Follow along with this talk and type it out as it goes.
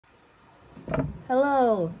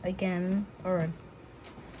Hello again, or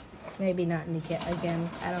maybe not again.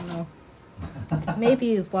 I don't know. Maybe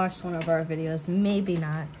you've watched one of our videos, maybe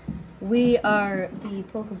not. We are the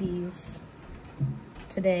Pokebees.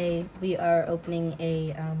 Today we are opening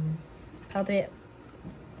a Paldea,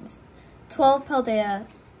 12 Paldea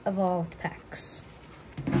evolved packs.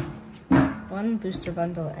 1 booster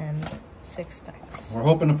bundle and 6 packs. We're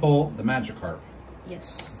hoping to pull the magikarp.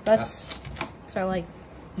 Yes, that's our like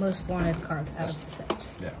most wanted card out of the set.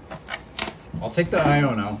 Yeah. I'll take the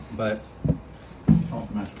Iono, but I want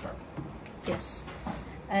the magikarp. Yes.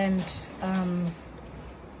 And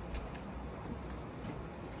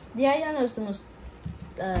the Iono is the most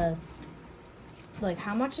like,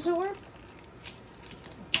 how much is it worth?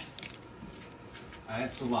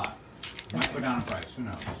 It's a lot. Might go down in price, who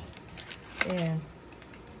knows? Yeah.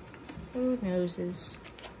 Who knows?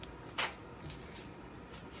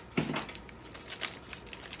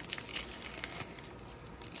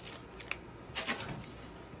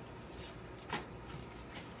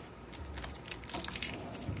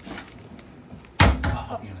 I'll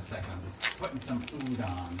help you in a second. I'm just putting some food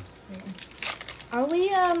on. Yeah. Are we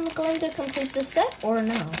going to complete this set or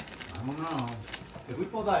no? I don't know. If we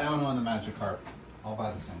pull the Iono and the magikarp, I'll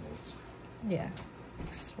buy the singles. Yeah.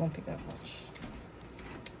 This won't be that much.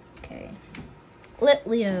 Okay.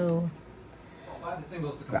 Litleo. I'll buy the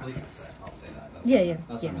singles to complete the set. I'll say that. That's Yeah.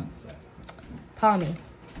 That's what I meant to say. Palmy.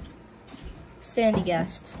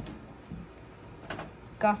 Sandygast.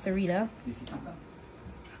 Gotharita. Do you see something?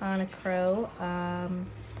 Hanacrow.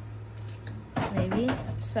 Maybe.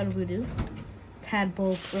 Sudowoodo.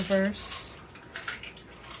 Tadpole reverse.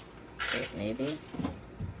 Wait, maybe.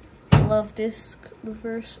 Love Disc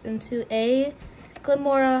reverse into a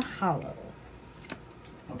Glimora Hollow.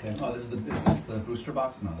 Okay. Oh, is this the booster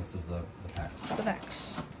box? No, this is the packs. The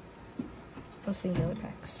packs. Those singular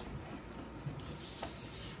packs.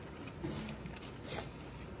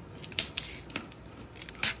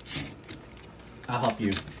 I'll help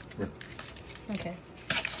you. Okay.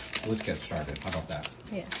 Let's get started. How about that?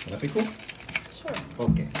 Yeah. Would that be cool? Sure.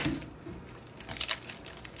 Okay.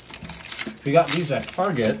 We got these at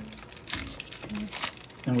Target,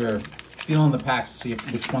 and we were feeling the packs to see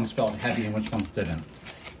which ones felt heavy and which ones didn't.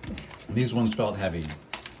 These ones felt heavy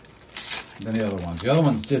than the other ones. The other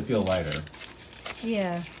ones did feel lighter.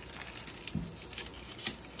 Yeah.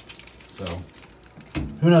 So,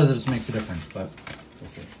 who knows if this makes a difference, but we'll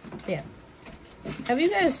see. Yeah. Have you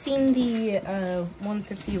guys seen the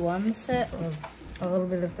 151 set, or a little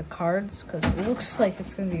bit of the cards? Because it looks like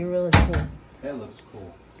it's going to be really cool. It looks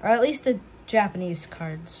cool. Or at least the Japanese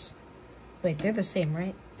cards. Wait, they're the same,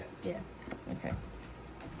 right? Yes. Yeah. Okay.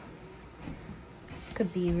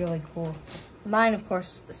 Could be really cool. Mine, of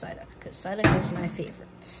course, is the Psyduck, because Psyduck is my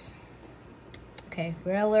favorite. Okay,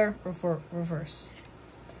 Railer reverse.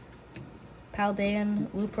 Paldean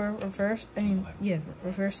Looper reverse.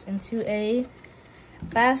 Reverse into a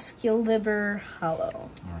Basculibur Hollow.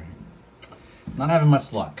 Alright. Not having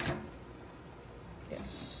much luck.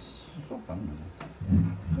 Yes. It's still fun,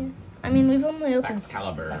 Yeah. I mean, we've only opened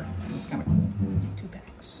Excalibur. It's kind of cool. 2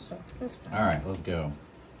 packs, so that's fine. Alright, let's go.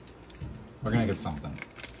 We're gonna get something.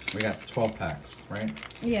 We got 12 packs, right?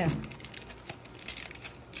 Yeah.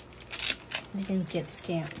 You can get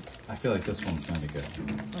scammed. I feel like this one's gonna be good.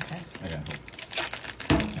 Okay. I got hope.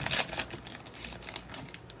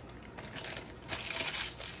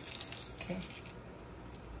 Okay.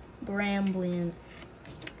 Bramblian.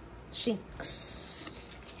 Shinx.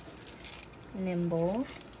 Nimble.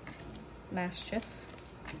 Mastiff.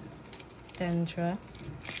 Dendra.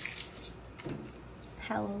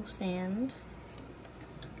 Palossand.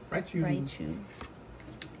 Raichu.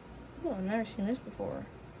 Oh, I've never seen this before.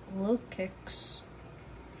 Lokix.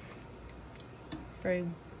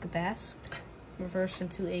 Frigbask. Reverse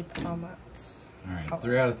into a Palmat. Alright,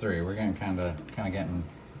 3 out of 3. We're getting kind of getting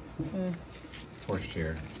torched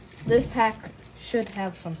here. This pack should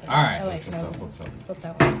have something. Alright, oh, wait, let's hope. Flip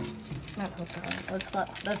that one. Not hope that one.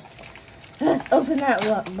 Let's open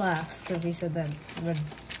that last, because he said that would...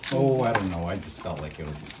 Oh, I don't know. I just felt like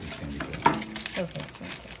it's going to be good. Okay.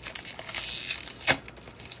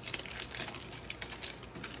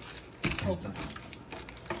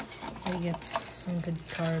 We get some good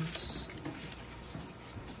cards.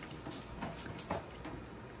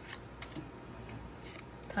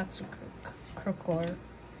 Toxicrocor.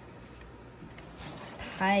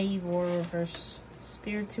 Pyroar reverse.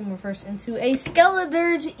 Spiritomb reverse into a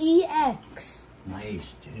Skeledirge EX.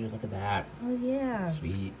 Nice, dude. Look at that. Oh, yeah.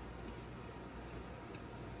 Sweet.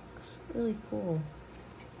 It's really cool.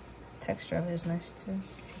 Texture of it is nice, too.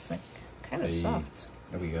 It's like kind of soft.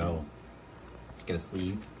 There we go. Let's get a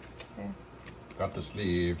sleeve. Okay. Got the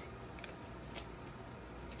sleeve.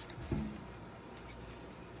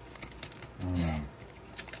 I don't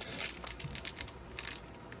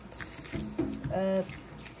know.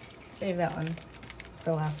 Save that one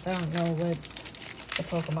for last. I don't know what the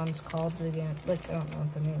Pokemon's called again. Like, I don't know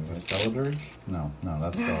what the name Is is. it Skeledirge? No,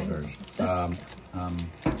 that's Skeledirge.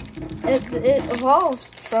 It evolves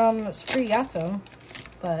from Sprigato,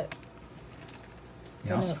 but...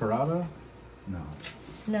 Yaskarada? No.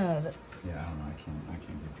 No. Yeah, I don't know. I can't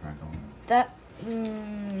keep track of them. That...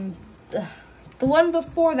 the one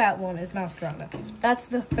before that one is Masquerada. That's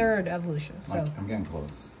the third evolution, so... I'm getting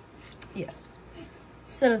close. Yes.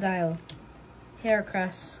 Citadile,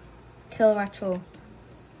 Heracross, Kilowattrel,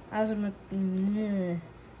 Azumarill,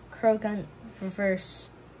 Croagunk reverse,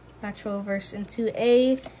 natural reverse into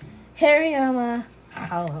a Hariyama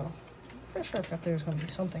Hollow. For sure thought there was going to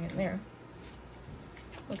be something in there.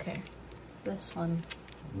 Okay, this one.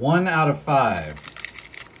 1 out of 5.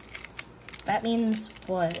 That means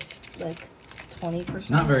what? Like 20%?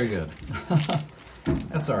 Not very good.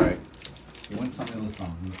 That's alright. You win some, you lose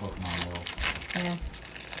some in the Pokemon world. Yeah.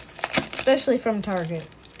 Especially from Target.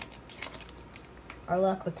 Our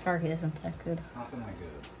luck with Target isn't that good. It's not been that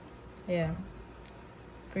good. Yeah.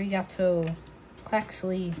 Brigato,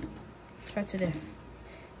 Quaxley, Treated.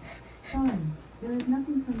 Son, there is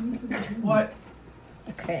nothing for you to do. What?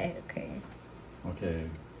 Okay. Okay.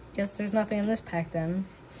 Guess there's nothing in this pack then.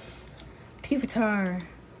 Pupitar,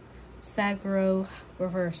 Sagro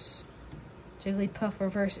reverse, Jigglypuff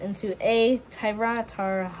reverse into a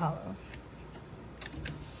Tyranitar Hollow.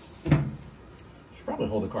 Should probably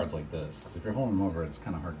hold the cards like this, because if you're holding them over, it's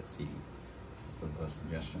kind of hard to see. Just a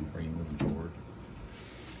suggestion for you moving forward.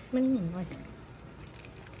 What do you mean, like?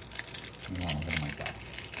 You want to hold them like that.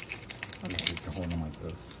 Okay. If you're holding them like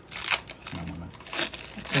this, you might want to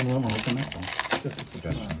hold them over the next one. Just a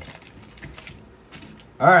suggestion.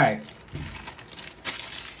 All right.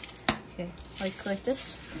 Okay, like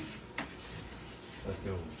this. Let's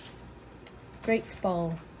go. Great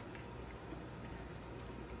Ball.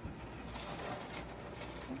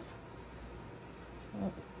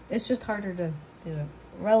 It's just harder to do it.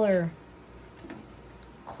 Reller,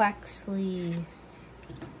 Quaxley,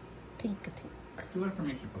 Pinkatink, Do whatever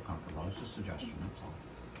makes you feel comfortable. It's just a suggestion, that's all.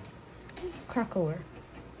 Crocoler,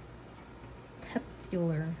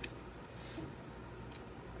 Pepular,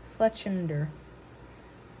 Fletchinder.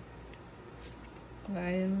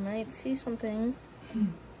 I might see something.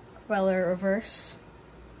 Reller reverse.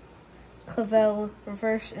 Clavel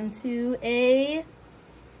reverse into a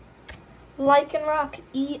Lycanroc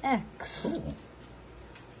EX. Cool.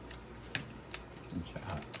 Good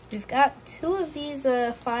job. We've got 2 of these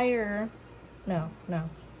fire. No.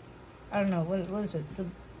 I don't know. What is it?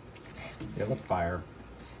 They look fire.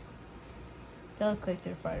 They look like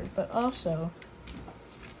they're fire, but also,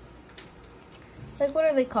 like, what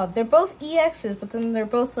are they called? They're both EXs, but then they're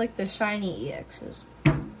both like the shiny EXs.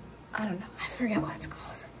 I don't know. I forget what it's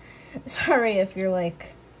called. Sorry if you're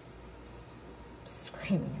like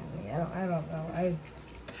screaming at me. I don't know.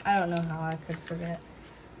 I don't know how I could forget.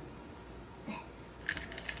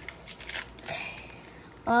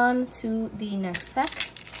 On to the next pack.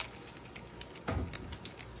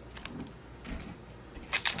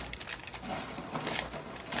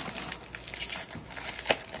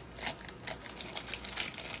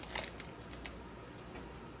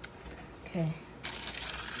 Okay.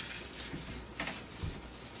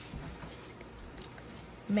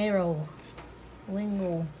 Meryl,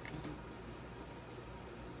 Wingle,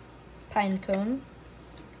 Pinecone,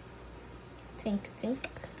 Tink,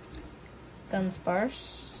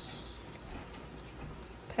 Dunsparce,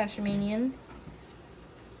 Pashmanian,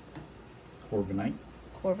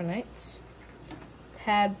 Corviknight,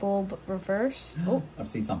 Tadbulb reverse. Oh, I've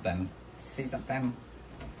seen something.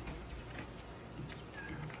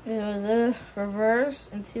 the reverse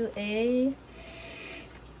into a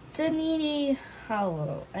Danini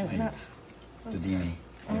Hollow. I'm not. Dedenne.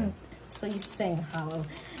 Yeah. So he's saying hollow.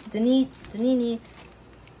 Danini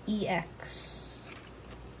EX.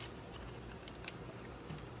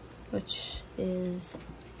 Which is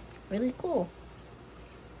really cool.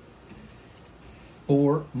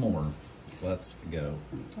 4 more. Let's go.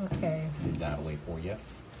 Okay. Leave that away for you.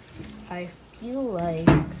 I feel like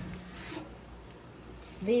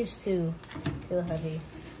these 2 feel heavy.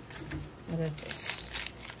 Look at this.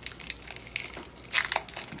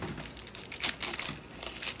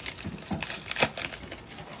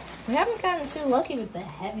 We haven't gotten too lucky with the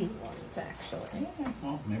heavy ones, actually.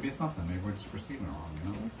 Well, maybe it's nothing. Maybe we're just receiving it wrong, you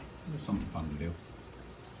know? It's something fun to do.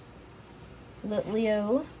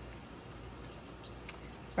 Litleo,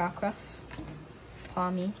 Rockruff,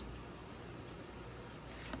 Palmy,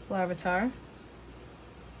 Larvitar.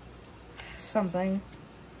 Something.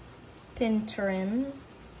 Pinterin.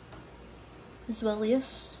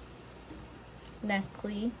 Zwillius.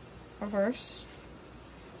 Neckley. Reverse.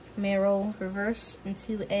 Meryl. Reverse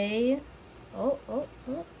into a...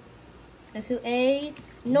 into a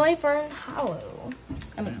Noivern Hollow.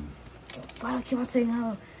 I mean, why do I keep on saying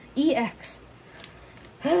hollow? EX.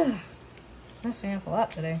 Messing up a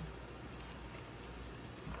lot today.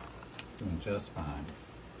 Doing just fine.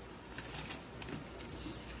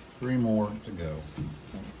 3 more to go.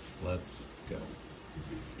 Let's go.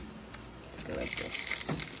 Let's go like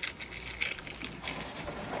this.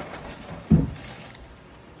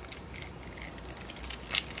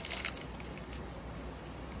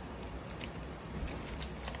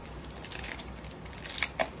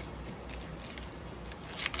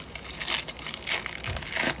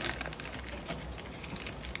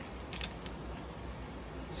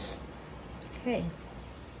 Okay.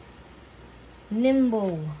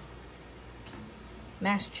 Nimble.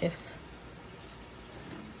 Mischief.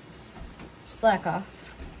 Slack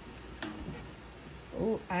off.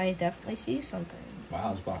 Oh, I definitely see something.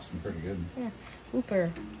 Wow, this box is pretty good. Yeah.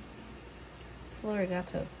 Hooper.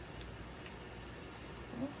 Florigato.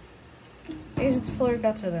 Here's its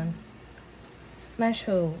Florigato then. Smash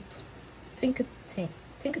Hold.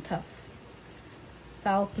 Tinkatuff.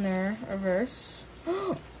 Falconer. Reverse.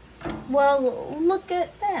 Well, look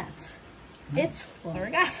at that. It's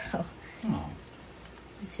Florigato. Oh.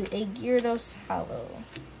 Into a Gyarados Hollow.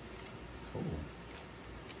 Cool.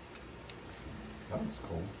 That's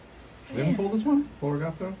cool. We haven't pulled this one?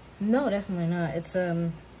 Florigato? No, definitely not. It's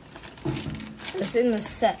in the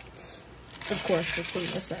set. Of course, it's in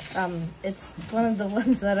the set. It's one of the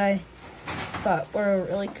ones that I thought were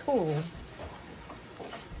really cool.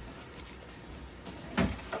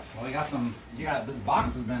 Well, we got some. This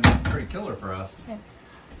box has been pretty killer for us. Yeah.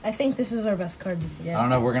 I think this is our best card. Yeah. I don't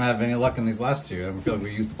know if we're gonna have any luck in these last two. I feel like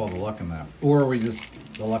we used up all the luck in that, or we just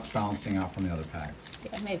the luck's balancing out from the other packs.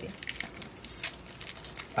 Yeah, maybe.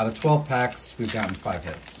 Out of 12 packs, we've gotten 5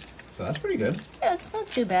 hits, so that's pretty good. Yeah, it's not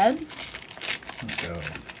too bad. Let's go.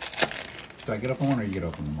 Do I get open one, or you get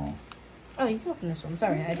open them all? Oh, you can open this one.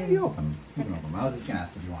 Sorry, I Yeah, didn't. you open. You can open them. I was just gonna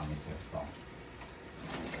ask if you wanted me to. That's all.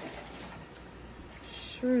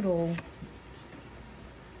 Strudel.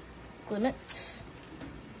 Glimmet.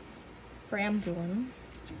 Bramblin.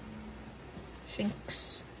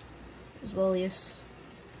 Shinx. Zwillius.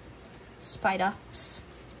 Spidops.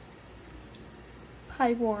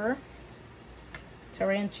 Pybor.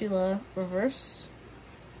 Tarantula. Reverse.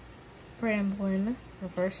 Bramblin.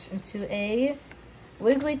 Reverse into a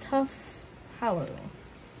Wigglytuff Hollow.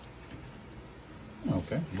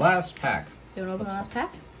 Okay. Last pack. Do you want to open the last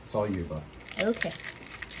pack? It's all you, bud. Okay.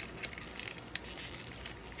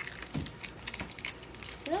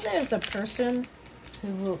 You know there's a person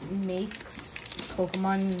who makes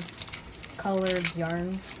Pokemon colored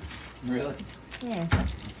yarn? Really? Yeah.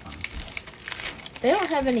 That's fun. They don't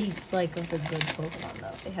have any, like, of the good Pokemon,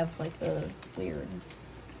 though. They have, like, the weird...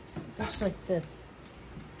 Just, like, the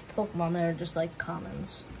Pokemon that are just, like,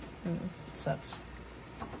 commons. It sucks.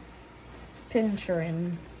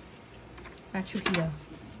 Pinchurin. Machuhita.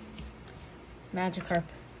 Magikarp.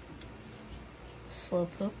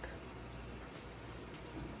 Slowpoke.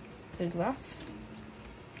 Bigloff.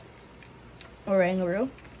 Oranguru.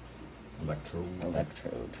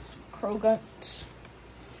 Electrode. Crogunt.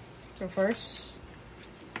 Reverse.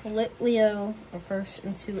 Litleo. Reverse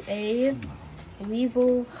into a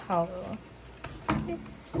Weevil Hollow. Okay.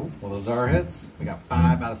 Cool. Well, those are our hits. We got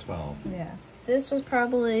 5 out of 12. Yeah. This was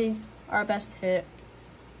probably our best hit.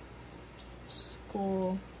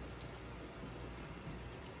 School.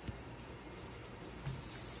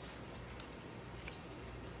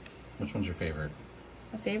 Which one's your favorite?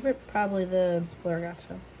 My favorite? Probably the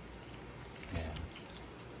Florigato. Yeah.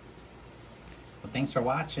 Well, thanks for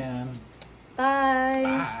watching. Bye.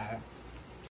 Bye.